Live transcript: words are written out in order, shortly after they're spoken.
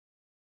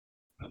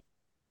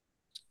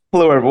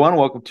Hello, everyone.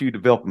 Welcome to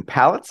Developing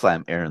Palettes.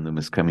 I'm Aaron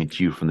Loomis coming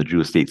to you from the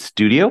Drew Estate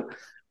Studio.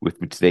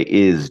 With me today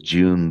is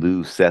June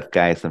Lou, Seth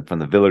Geis, and from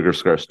the Villager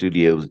Scar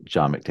Studios,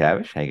 John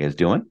McTavish. How you guys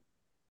doing?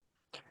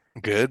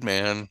 Good,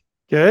 man.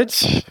 Good,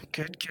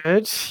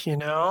 good.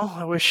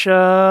 I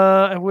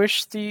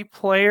wish the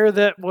player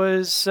that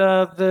was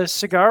the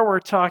cigar we're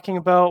talking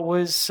about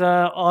was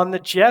on the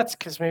Jets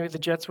because maybe the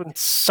Jets wouldn't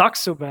suck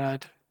so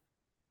bad.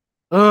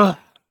 Ugh,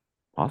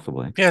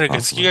 Possibly. You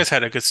Possibly. guys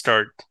had a good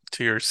start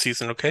to your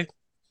season, okay?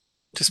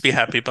 Just be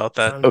happy about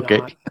that. I'm Okay.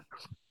 not.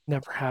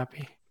 Never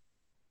happy.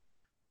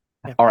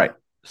 All Never. right.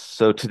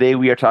 So today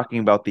we are talking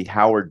about the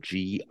Howard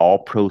G All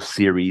Pro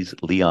Series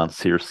Leon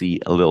Searcy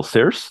Lil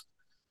Circe.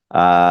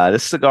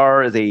 This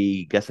cigar is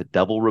a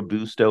double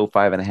Robusto,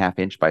 5.5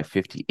 inch by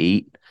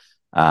 58.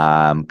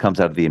 Comes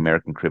out of the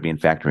American Caribbean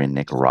factory in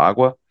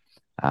Nicaragua.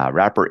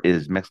 Wrapper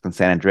is Mexican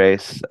San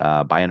Andres.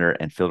 Binder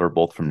and filler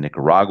both from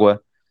Nicaragua.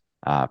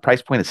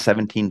 Price point is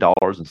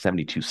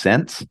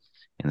 $17.72.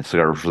 And the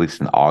cigar was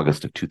released in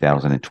August of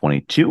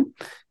 2022.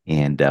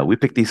 And we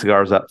picked these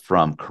cigars up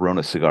from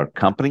Corona Cigar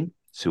Company.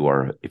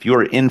 So if you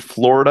are in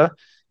Florida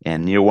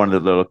and near one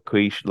of the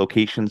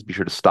locations, be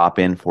sure to stop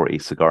in for a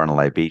cigar and a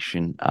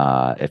libation.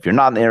 If you're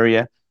not in the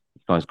area,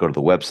 you can always go to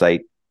the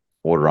website,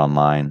 order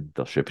online.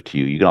 They'll ship it to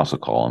you. You can also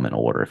call them and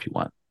order if you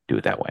want. Do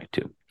it that way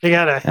too. They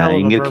got a hell You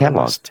of can a get a bourbon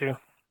catalog, list too.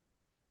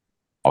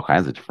 all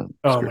kinds of different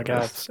Oh my spirit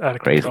God, lists. it's out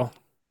of Crazy. control.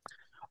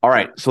 All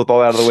right. So with all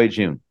that out of the way,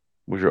 June,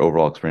 what was your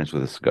overall experience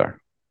with this cigar?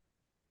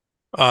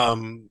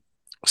 Um,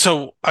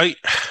 so I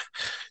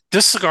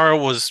this cigar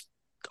was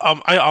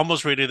I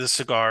almost rated this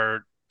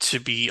cigar to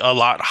be a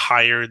lot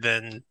higher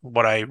than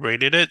what I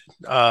rated it.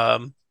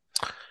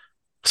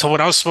 So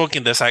when I was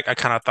smoking this, I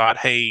kind of thought,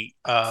 hey,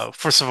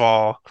 first of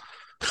all,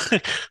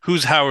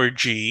 who's Howard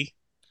G?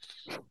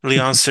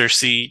 Leon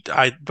Cersei,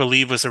 I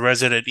believe, was a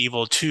Resident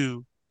Evil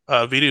 2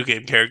 video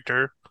game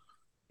character.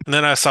 And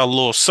then I saw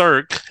Lil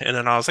Cirque, and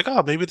then I was like,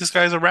 oh, maybe this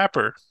guy's a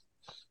rapper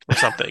or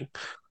something.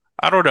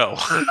 I don't know.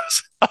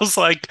 I was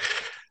like,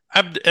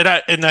 and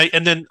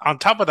then on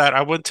top of that,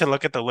 I went to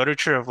look at the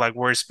literature of like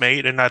where it's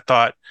made, and I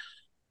thought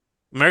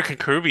American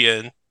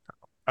Caribbean.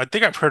 I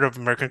think I've heard of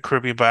American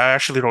Caribbean, but I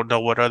actually don't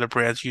know what other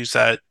brands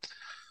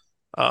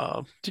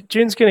uh,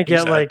 June's gonna use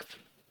get that. like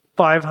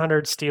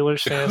 500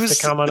 Steelers fans to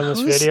Who's comment on this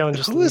who's video and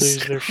just who's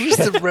lose their who's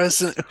the shit.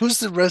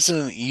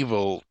 Resident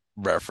Evil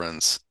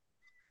reference?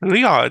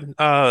 Leon,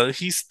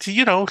 he's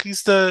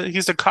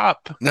the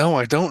cop. No,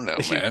 I don't know,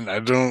 He, man. I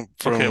don't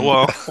okay, from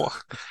well,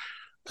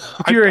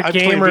 If you're a I played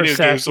gamer, video Seth,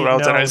 games when you'd I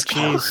was in high know.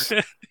 school.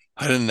 Jeez.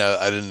 I didn't know.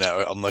 I didn't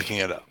know. I'm looking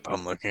it up.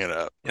 I'm looking it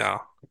up. Yeah,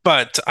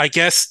 but I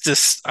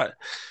guess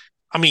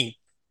I mean,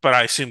 but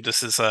I assume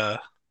this is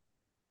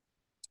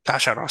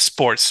gosh, I don't know,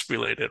 sports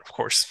related, of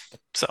course.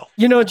 So,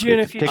 June, If you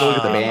if you'd take a look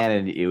at the show, uh, band,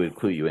 and it would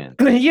clue you in.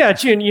 yeah,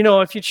 June,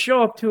 if you'd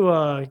show up to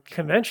a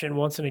convention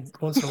once in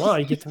a while,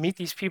 you get to meet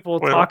these people,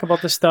 well, talk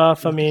about the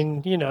stuff. I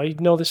mean, you'd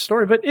know the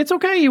story, but it's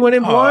okay. You went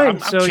in oh, blind, I'm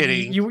so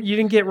kidding. you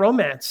didn't get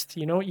romanced.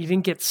 You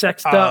didn't get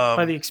sexed up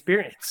by Um, the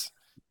experience,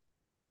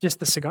 just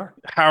the cigar.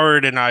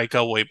 Howard and I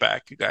go way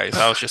back, you guys.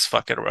 I was just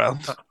fucking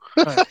around. Oh,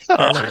 all right, fair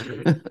Uh,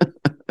 enough.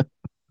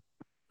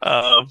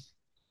 um,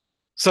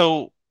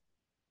 so,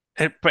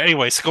 but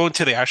anyways, going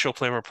to the actual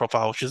flavor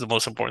profile, which is the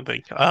most important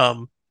thing.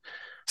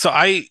 So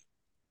I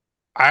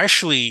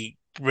actually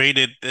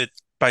rated it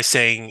by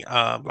saying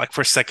like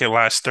first, second,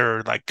 last,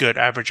 third, like good,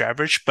 average,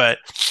 average, but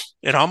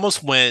it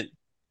almost went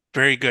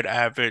very good,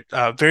 average,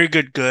 very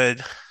good,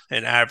 good,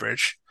 and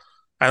average.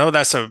 I know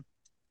that's a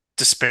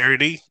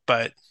disparity,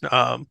 but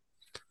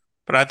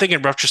I think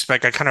in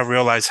retrospect, I kind of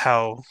realized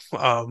how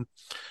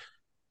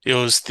it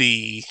was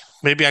the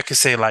maybe I could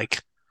say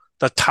like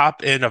the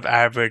top end of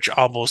average,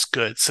 almost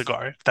good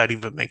cigar, if that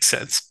even makes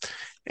sense.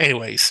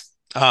 Anyways,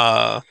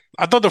 I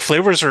thought the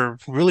flavors are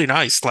really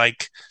nice.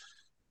 Like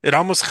it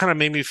almost kind of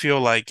made me feel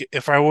like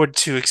if I were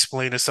to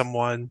explain to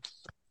someone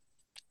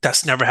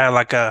that's never had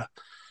like a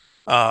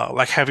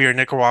like heavier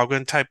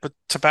Nicaraguan type of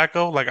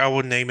tobacco, like I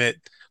would name it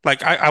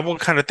like I would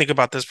kind of think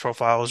about this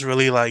profile as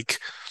really like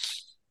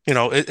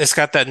it's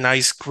got that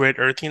nice grit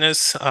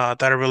earthiness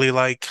that I really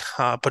like,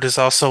 but it's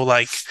also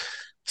like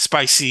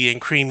spicy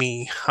and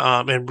creamy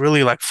and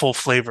really like full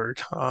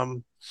flavored.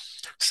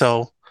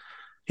 So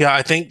yeah,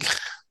 I think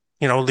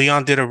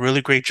Leon did a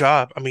really great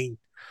job. I mean,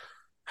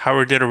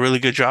 Howard did a really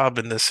good job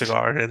in this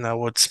cigar, and I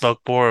would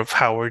smoke more of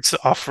Howard's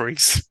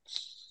offerings.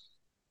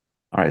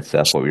 All right,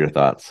 Seth, what were your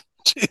thoughts?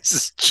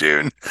 Jesus,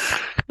 June.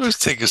 Let's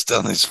take us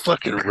down these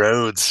fucking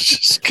roads.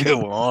 Just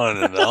go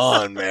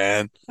on,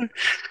 man.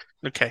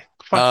 Okay,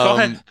 fine, go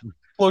ahead. Um,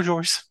 Floor's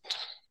yours.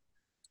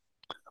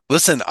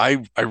 Listen,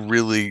 I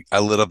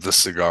lit up the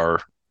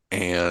cigar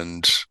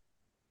and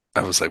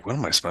I was like, what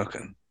am I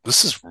smoking?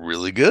 This is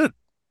really good.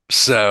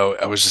 So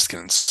I was just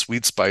getting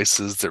sweet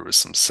spices. There was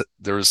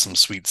some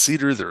sweet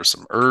cedar, there was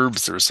some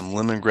herbs, there was some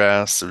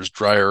lemongrass, there's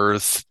dry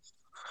earth,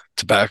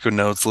 tobacco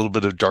notes, a little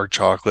bit of dark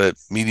chocolate,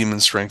 medium in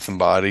strength and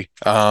body.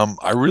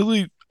 I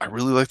really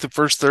like the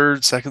first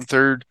third, second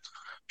third.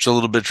 Just a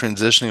little bit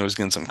transitioning. I was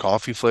getting some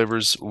coffee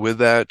flavors with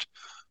that.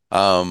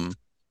 Um,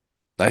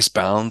 Nice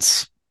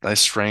balance, nice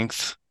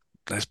strength,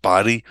 nice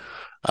body.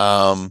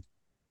 Um,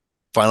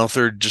 Final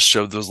third just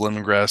showed those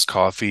lemongrass,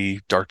 coffee,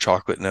 dark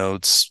chocolate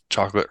notes,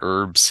 chocolate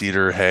herb,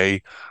 cedar,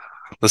 hay.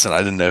 Listen, I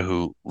didn't know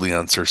who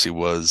Leon Searcy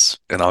was,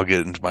 and I'll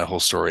get into my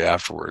whole story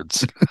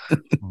afterwards.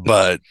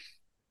 But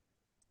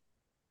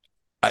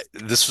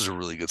this was a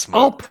really good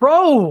Oh, smoke.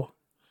 pro. All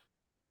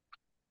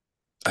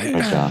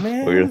right, John,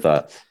 Man. what are your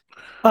thoughts?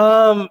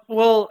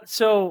 Well,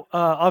 so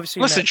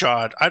obviously, Listen, Matt,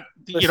 John, I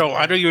listen,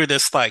 I know you're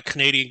this like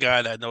Canadian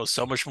guy that knows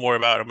so much more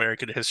about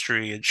American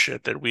history and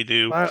shit than we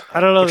do, I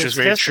don't know. which is This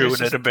very history.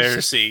 true and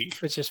embarrassing.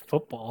 It's just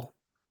football.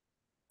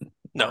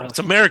 No, it's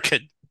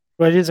American.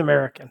 But it is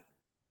American.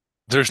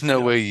 There's no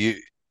Yeah. way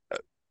you.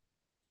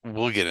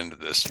 We'll get into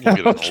this. We'll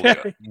get into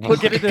Okay, we'll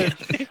get into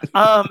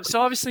it. So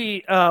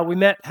obviously, we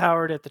met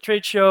Howard at the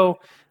trade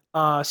show.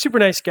 Super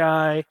nice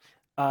guy.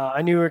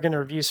 I knew we were going to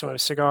review some of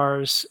his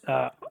cigars.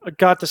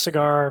 Got the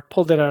cigar,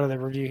 pulled it out of the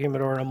review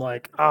humidor, and I'm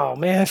like, oh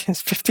man,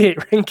 it's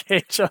 58 ring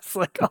gauge. I was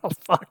like, oh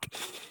fuck.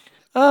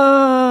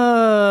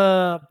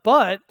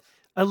 But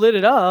I lit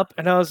it up,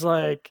 and I was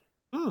like,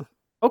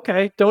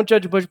 okay, don't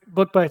judge a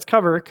book by its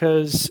cover,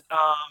 because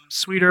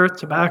sweet earth,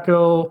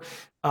 tobacco,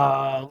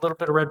 a little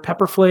bit of red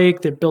pepper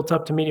flake that built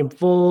up to medium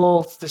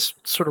full. This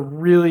sort of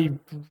really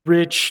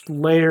rich,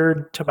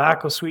 layered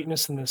tobacco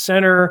sweetness in the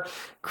center,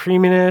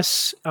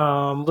 creaminess,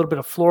 a little bit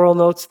of floral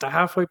notes at the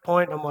halfway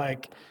point. I'm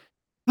like,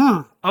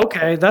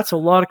 okay, that's a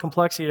lot of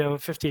complexity to have a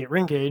 58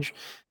 ring gauge.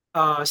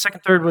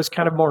 Second, third was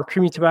kind of more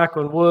creamy tobacco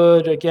and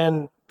wood.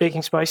 Again,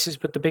 baking spices,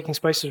 but the baking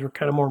spices were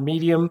kind of more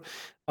medium.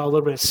 A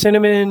little bit of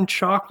cinnamon,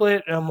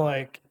 chocolate, and I'm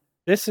like,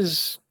 this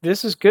is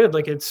good.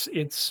 Like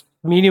it's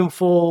medium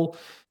full,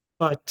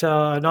 but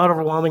not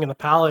overwhelming in the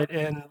palate.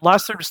 And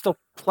last third was still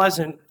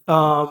pleasant,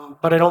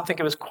 but I don't think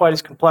it was quite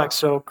as complex.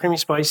 So creamy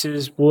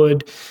spices,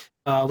 wood,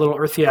 a little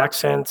earthy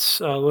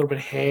accents, a little bit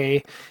of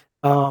hay.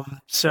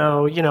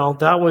 So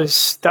that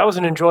was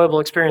an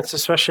enjoyable experience.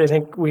 Especially, I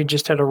think we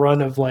just had a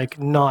run of like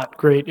not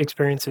great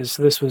experiences.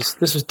 So this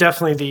was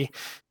definitely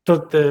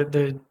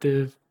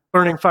the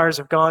burning fires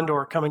of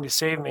Gondor coming to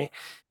save me.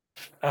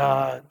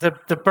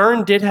 The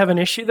burn did have an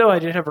issue though. I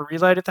did have a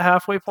relight at the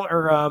halfway point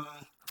or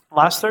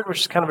last third, which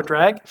is kind of a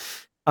drag.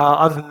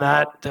 Other than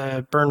that,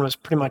 the burn was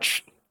pretty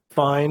much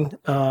fine.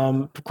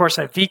 Of course,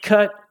 I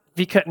V-cut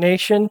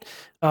Nation,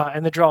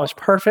 and the draw is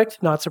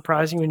perfect. Not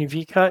surprising when you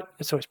V-cut.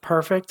 It's always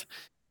perfect.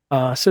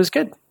 So it's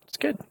good. It's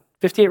good.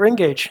 58 ring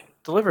gauge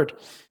delivered.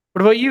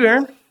 What about you,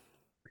 Aaron?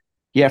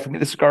 Yeah, for me,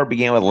 the cigar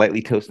began with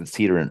lightly toasted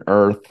cedar and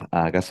earth.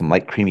 I got some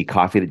light creamy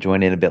coffee that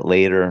joined in a bit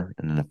later.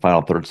 And then the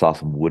final third saw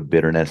some wood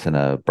bitterness and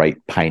a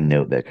bright pine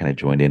note that kind of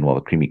joined in while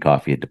the creamy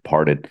coffee had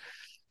departed.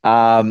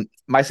 My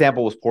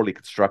sample was poorly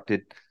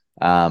constructed.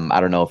 I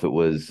don't know if it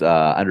was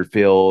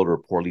underfilled or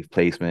poor leaf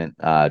placement.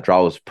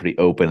 Draw was pretty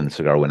open and the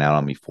cigar went out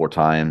on me 4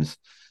 times.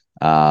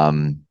 For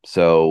me,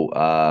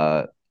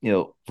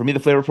 the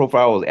flavor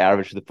profile was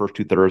average to the first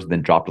 2 thirds and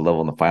then dropped a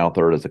level in the final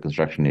third as the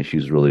construction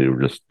issues really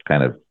were just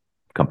kind of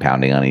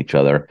compounding on each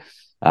other.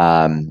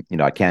 I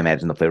can't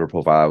imagine the flavor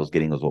profile I was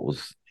getting was what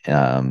was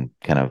kind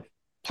of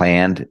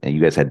planned. And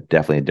you guys had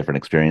definitely a different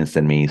experience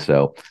than me.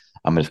 So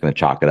I'm just going to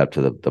chalk it up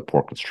to the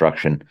poor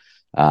construction.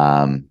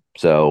 I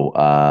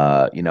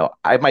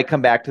might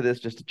come back to this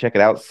just to check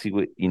it out, see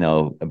what,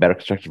 a better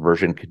constructed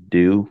version could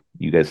do.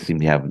 You guys seem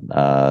to have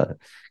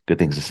good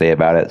things to say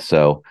about it.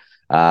 So,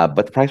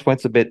 but the price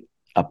point's a bit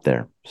up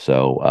there.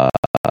 So,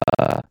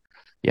 I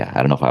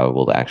don't know if I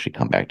will actually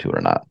come back to it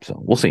or not.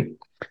 So we'll see.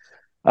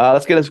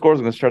 Let's get into scores.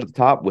 I'm going to start at the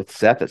top with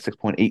Seth at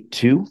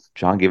 6.82.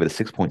 John gave it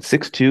a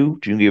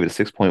 6.62. June gave it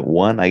a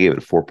 6.1. I gave it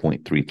a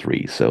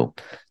 4.33. So,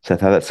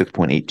 Seth, how that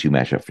 6.82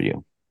 match up for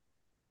you?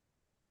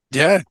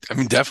 Yeah, I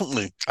mean,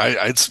 definitely.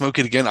 I'd smoke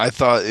it again. I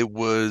thought it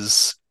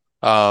was,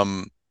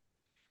 John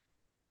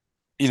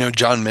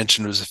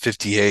mentioned it was a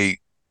 58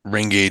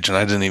 ring gauge, and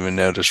I didn't even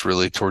notice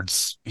really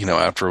towards,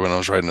 after when I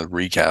was writing the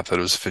recap that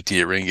it was a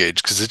 58 ring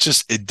gauge because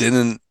it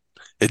didn't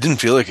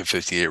feel like a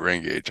 58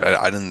 ring gauge.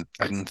 I didn't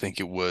think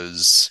it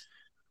was.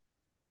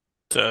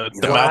 The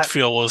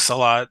mouthfeel was a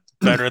lot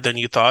better than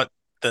you thought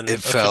than a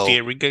 58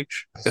 ring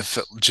gauge.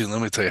 Gene,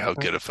 let me tell you how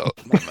good it felt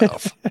in my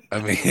mouth. I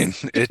mean,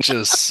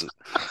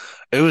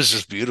 it was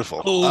just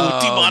beautiful. Oh,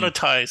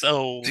 demonetized.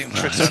 Oh,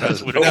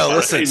 demonetized. No,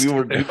 listen, we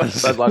were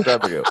demonetized a long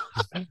time ago.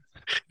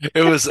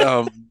 It was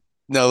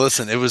no,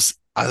 listen, I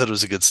thought it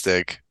was a good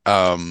stick.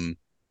 I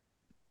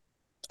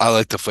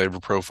like the flavor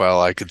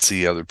profile. I could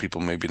see other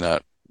people maybe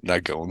not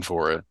going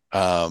for it.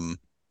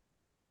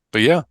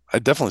 But yeah,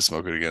 I'd definitely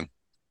smoke it again.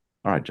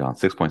 All right, John,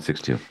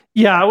 6.62.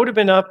 Yeah, I would have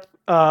been up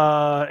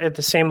at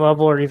the same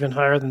level or even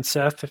higher than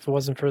Seth if it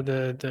wasn't for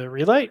the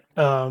relight.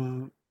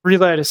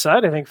 Relight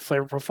aside, I think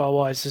flavor profile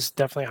wise is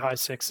definitely high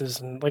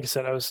 6s. And like I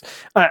said,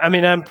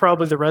 I'm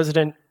probably the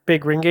resident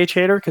big ring gauge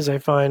hater because I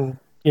find,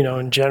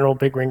 in general,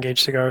 big ring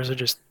gauge cigars are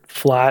just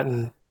flat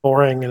and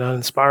boring and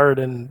uninspired.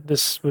 And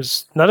this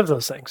was none of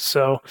those things.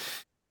 So,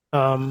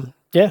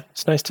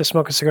 it's nice to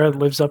smoke a cigar that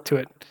lives up to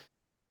it.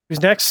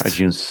 Who's next? All right,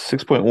 June,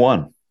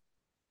 6.1.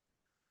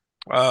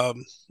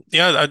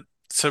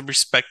 it's a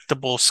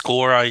respectable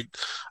score. I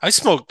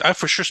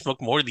for sure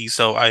smoked more of these,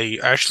 so I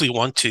actually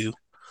want to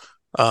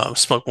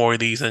smoke more of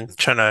these and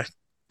trying to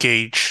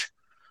gauge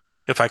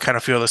if I kind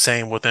of feel the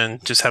same within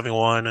just having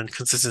one and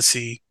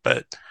consistency.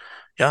 But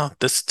yeah,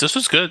 this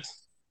was good.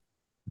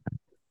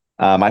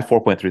 My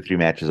 4.33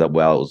 matches up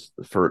well. It was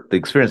for the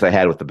experience I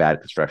had with the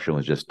bad construction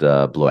was just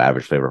below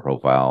average flavor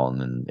profile,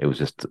 and then it was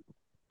just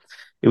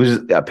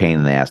a pain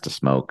in the ass to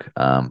smoke.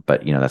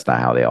 But that's not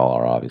how they all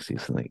are, obviously.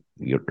 So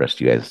the rest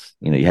of you guys,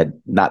 you had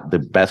not the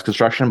best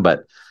construction,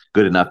 but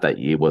good enough that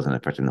it wasn't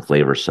affecting the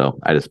flavor. So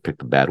I just picked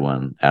the bad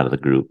one out of the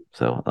group.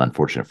 So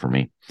unfortunate for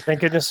me.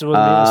 Thank goodness it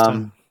wasn't me this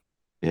time.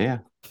 Yeah.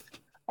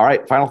 All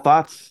right. Final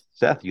thoughts,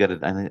 Seth. I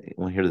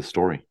want to hear the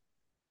story.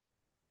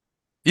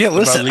 Yeah,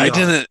 listen, I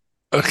didn't.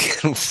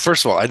 Okay,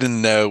 first of all, I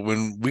didn't know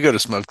when we go to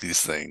smoke these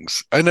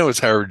things. I know it's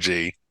Howard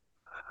G,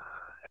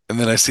 and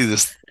then I see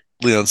this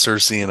Leon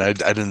Searcy, and I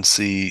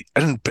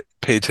didn't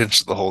pay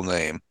attention to the whole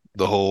name,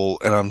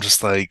 and I'm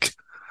just like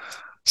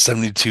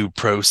 72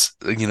 Pro,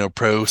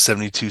 Pro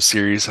 72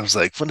 series. I was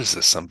like, what is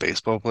this? Some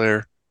baseball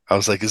player? I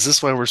was like, is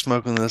this why we're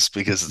smoking this?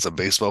 Because it's a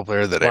baseball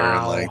player that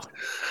Aaron liked.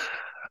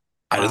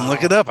 I didn't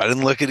look it up. I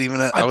didn't look at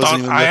even.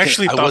 I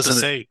actually thought the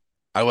same.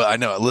 I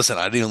know. Listen,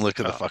 I didn't even look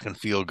at the fucking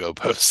field goal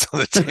post on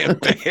the damn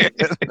band.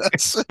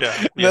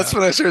 That's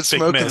when I started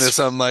smoking this.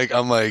 I'm like,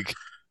 are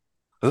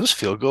those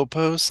field goal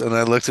posts? And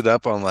I looked it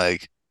up. I'm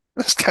like,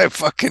 this guy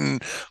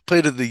fucking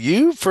played at the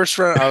U first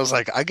round. I was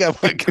like, I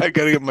got to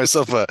get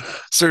myself a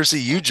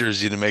Cersei U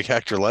jersey to make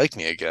Hector like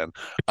me again.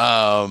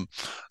 So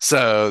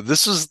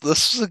this was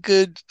a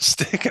good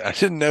stick. I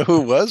didn't know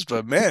who it was,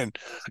 but man,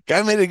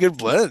 guy made a good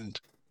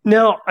blend.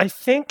 No, I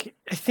think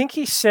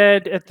he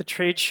said at the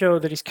trade show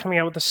that he's coming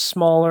out with a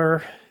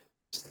smaller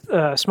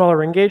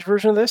ring gauge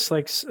version of this,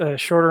 like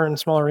shorter and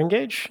smaller ring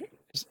gauge.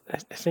 I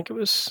think it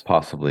was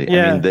possibly.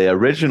 Yeah. I mean, the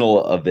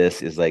original of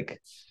this is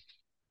like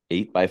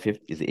 8x50.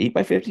 Is it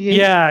 8x58?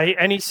 Yeah,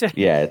 and he said,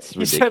 yeah, it's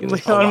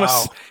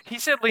ridiculous. He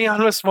said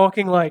Leon was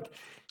smoking like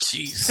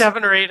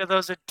 7 or 8 of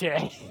those a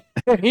day,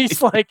 and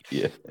he's like,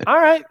 yeah. All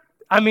right.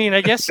 I mean,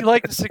 I guess you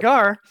like the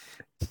cigar.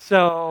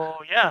 So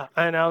yeah,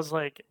 and I was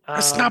like,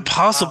 it's not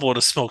possible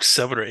to smoke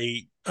 7 or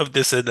 8 of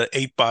this in the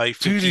 8x58.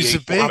 Dude, he's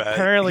a big.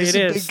 Apparently, it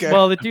is.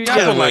 Well, the dude, you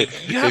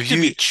have to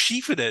be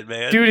chiefing it,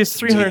 man. Dude is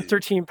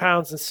 313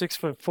 pounds and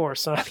 6'4",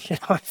 so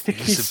I think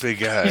he's a big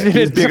guy.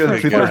 He's bigger than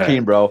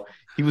 313, bro.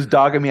 He was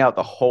dogging me out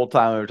the whole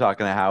time we were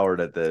talking to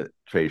Howard at the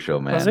trade show,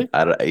 man. Was he?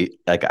 I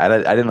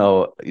didn't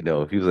know,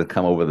 if he was gonna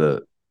come over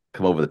the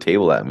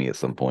table at me at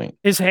some point.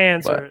 His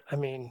hands are. I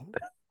mean,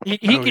 he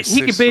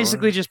could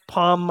basically just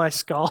palm my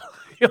skull.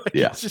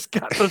 He's just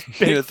got those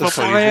big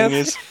football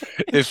hands.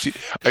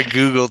 I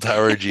googled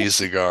Howard G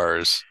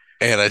cigars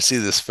and I see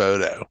this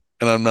photo,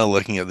 and I'm not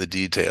looking at the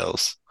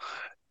details.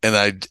 And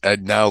I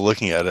now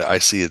looking at it, I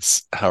see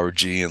it's Howard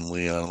G and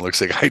Leon. It looks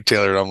like Ike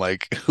Taylor. And I'm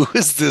like, who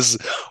is this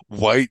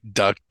White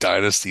Duck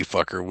Dynasty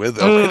fucker with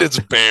him? And it's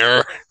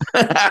Bear.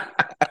 There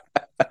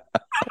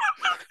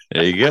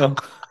you go.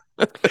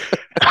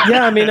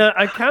 Yeah, I mean,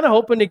 I'm kind of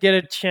hoping to get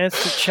a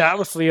chance to chat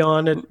with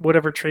Leon at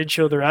whatever trade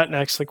show they're at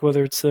next, like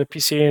whether it's the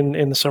PCA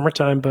in the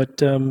summertime. But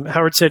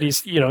Howard said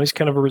he's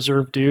kind of a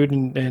reserved dude,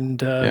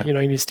 and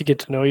he needs to get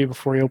to know you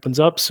before he opens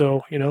up.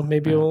 So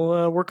maybe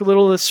he'll work a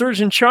little of the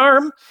surgeon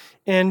charm,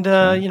 and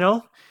kind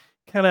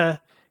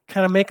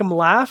of make him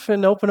laugh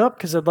and open up,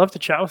 because I'd love to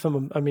chat with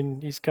him. I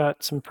mean, he's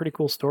got some pretty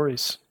cool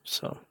stories.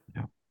 So.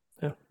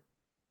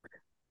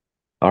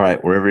 All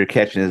right, wherever you're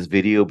catching this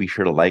video, be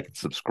sure to like and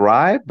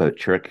subscribe, but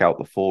check out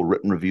the full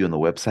written review on the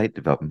website,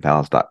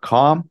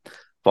 developmentpalace.com.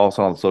 Follow us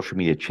on all the social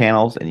media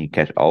channels, and you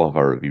can catch all of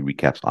our review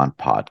recaps on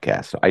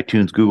podcasts. So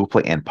iTunes, Google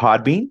Play, and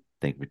Podbean.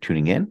 Thank you for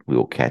tuning in. We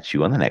will catch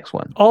you on the next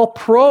one. All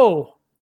Pro.